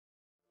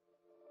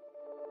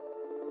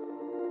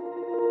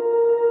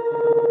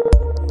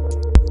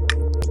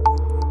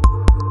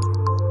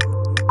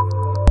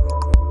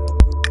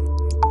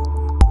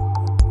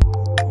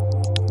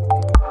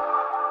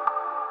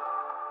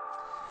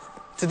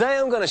Today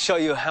I'm going to show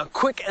you how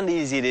quick and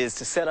easy it is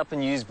to set up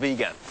and use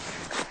BGAN.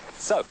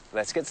 So,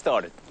 let's get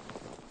started.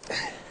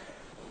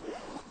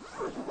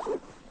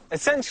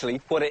 Essentially,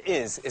 what it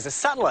is a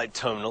satellite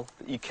terminal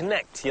that you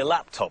connect to your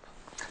laptop.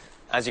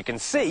 As you can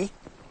see,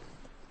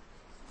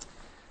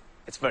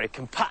 it's very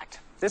compact.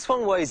 This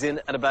one weighs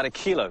in at about 1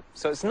 kilo,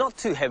 so it's not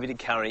too heavy to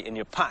carry in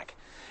your pack.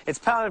 It's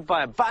powered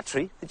by a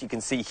battery that you can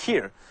see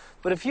here,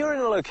 but if you're in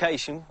a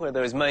location where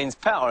there is mains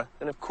power,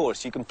 then of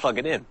course you can plug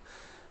it in.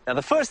 Now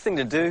the first thing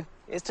to do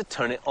is to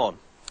turn it on,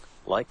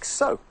 like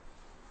so.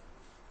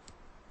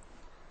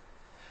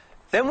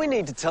 Then we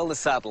need to tell the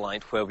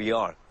satellite where we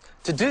are.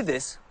 To do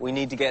this, we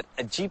need to get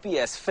a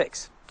GPS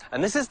fix,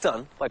 and this is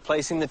done by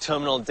placing the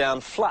terminal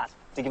down flat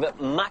to give it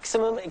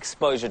maximum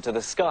exposure to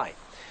the sky.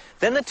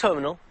 Then the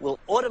terminal will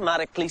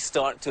automatically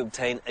start to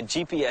obtain a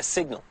GPS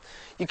signal.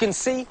 You can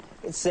see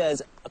it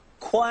says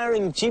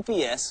acquiring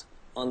GPS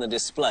on the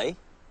display,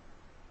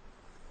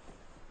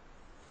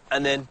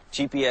 and then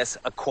GPS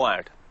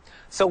acquired.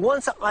 So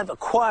once I've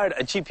acquired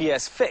a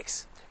GPS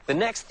fix, the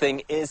next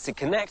thing is to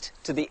connect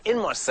to the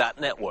Inmarsat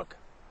network.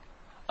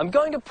 I'm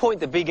going to point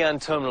the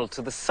BGAN terminal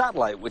to the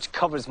satellite which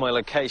covers my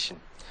location.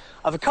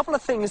 I have a couple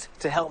of things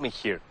to help me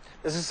here.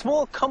 There's a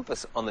small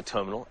compass on the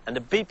terminal and a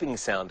beeping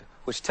sound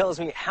which tells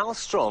me how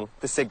strong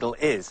the signal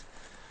is.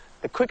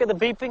 The quicker the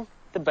beeping,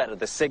 the better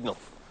the signal.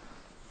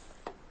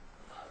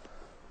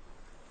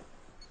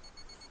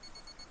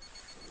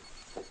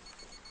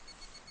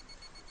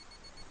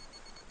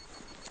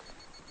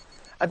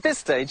 At this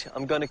stage,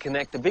 I'm going to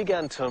connect the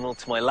BGAN terminal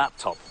to my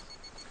laptop.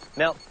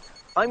 Now,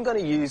 I'm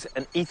going to use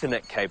an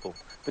Ethernet cable,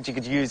 but you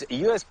could use a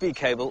USB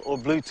cable or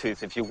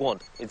Bluetooth if you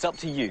want. It's up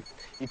to you.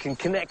 You can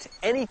connect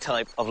any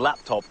type of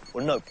laptop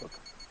or notebook.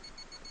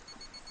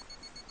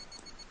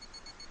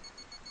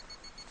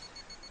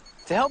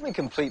 To help me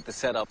complete the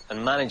setup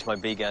and manage my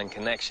BGAN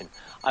connection,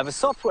 I have a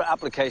software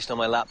application on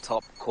my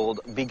laptop called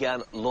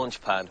BGAN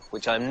Launchpad,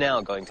 which I'm now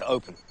going to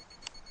open.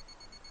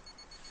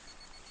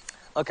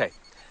 Okay.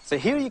 So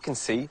here you can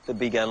see the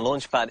BGAN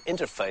Launchpad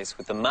interface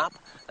with the map,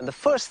 and the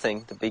first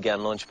thing the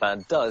BGAN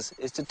Launchpad does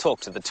is to talk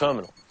to the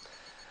terminal.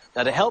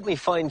 Now to help me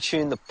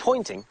fine-tune the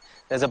pointing,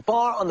 there's a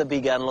bar on the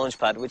BGAN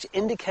Launchpad which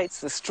indicates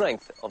the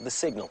strength of the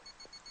signal.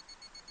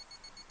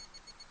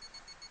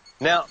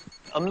 Now,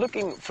 I'm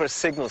looking for a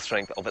signal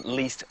strength of at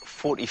least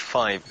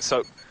 45,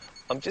 so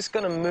I'm just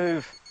going to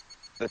move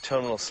the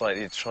terminal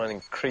slightly to try and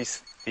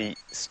increase the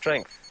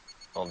strength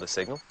of the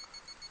signal.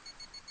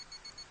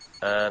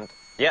 And,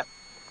 yeah.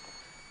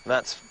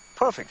 That's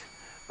perfect.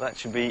 That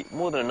should be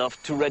more than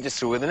enough to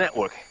register with the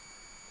network.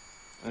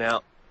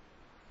 Now,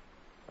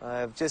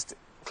 I've just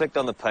clicked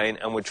on the pane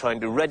and we're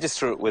trying to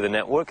register it with the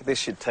network. This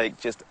should take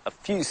just a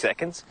few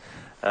seconds.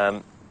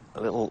 A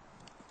little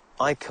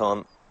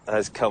icon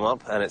has come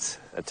up and it's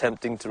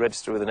attempting to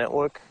register with the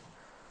network.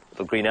 A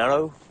little green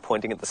arrow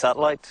pointing at the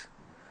satellite.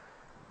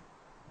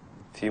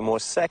 A few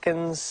more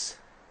seconds.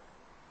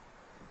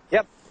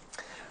 Yep.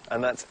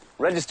 And that's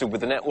registered with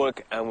the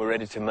network, and we're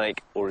ready to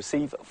make or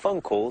receive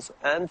phone calls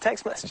and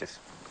text messages.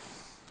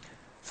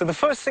 So the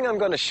first thing I'm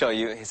going to show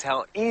you is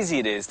how easy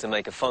it is to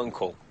make a phone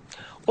call.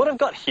 What I've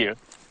got here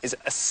is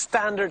a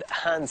standard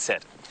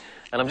handset,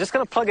 and I'm just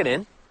going to plug it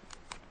in.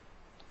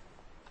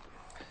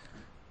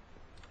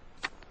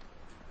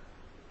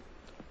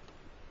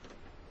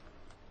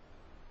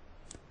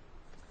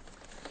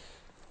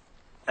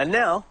 And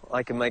now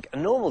I can make a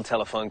normal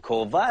telephone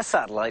call via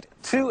satellite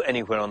to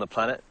anywhere on the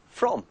planet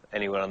from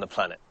anywhere on the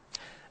planet.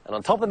 And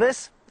on top of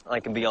this, I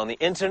can be on the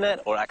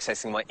internet or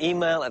accessing my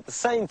email at the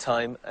same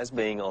time as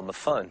being on the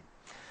phone.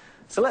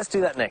 So let's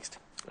do that next.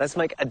 Let's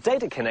make a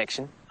data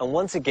connection, and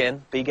once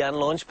again, BGAN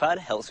Launchpad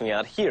helps me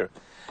out here.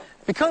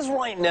 Because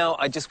right now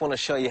I just want to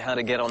show you how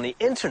to get on the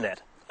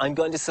internet, I'm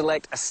going to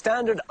select a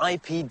standard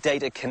IP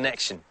data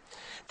connection.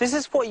 This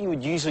is what you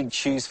would usually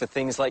choose for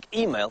things like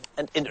email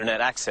and internet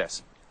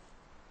access.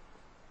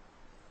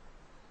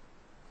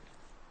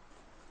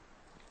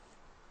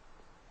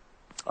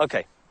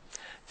 Okay,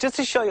 just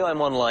to show you I'm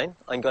online,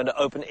 I'm going to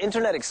open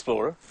Internet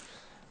Explorer,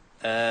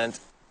 and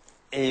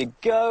here you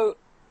go,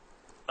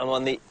 I'm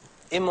on the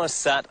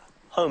Inmarsat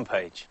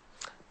homepage.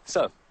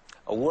 So,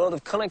 a world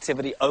of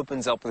connectivity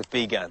opens up with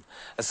BGAN.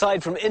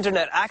 Aside from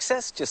internet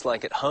access, just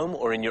like at home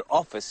or in your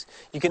office,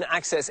 you can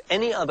access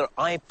any other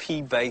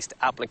IP-based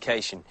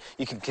application.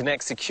 You can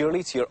connect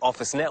securely to your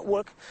office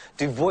network,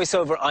 do voice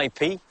over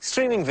IP,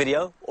 streaming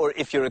video, or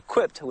if you're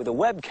equipped with a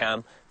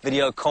webcam,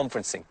 video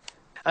conferencing.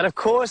 And of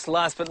course,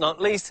 last but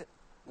not least,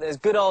 there's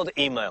good old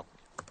email.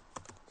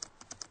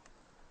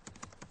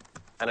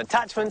 And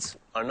attachments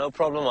are no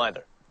problem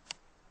either.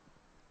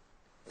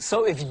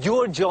 So if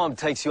your job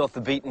takes you off the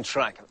beaten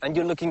track and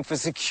you're looking for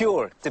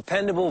secure,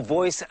 dependable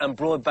voice and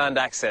broadband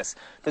access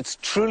that's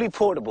truly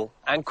portable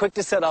and quick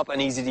to set up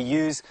and easy to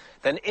use,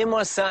 then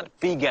Inmarsat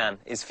BGAN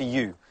is for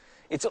you.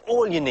 It's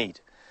all you need.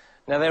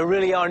 Now, there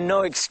really are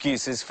no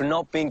excuses for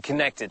not being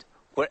connected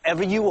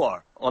wherever you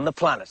are on the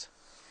planet.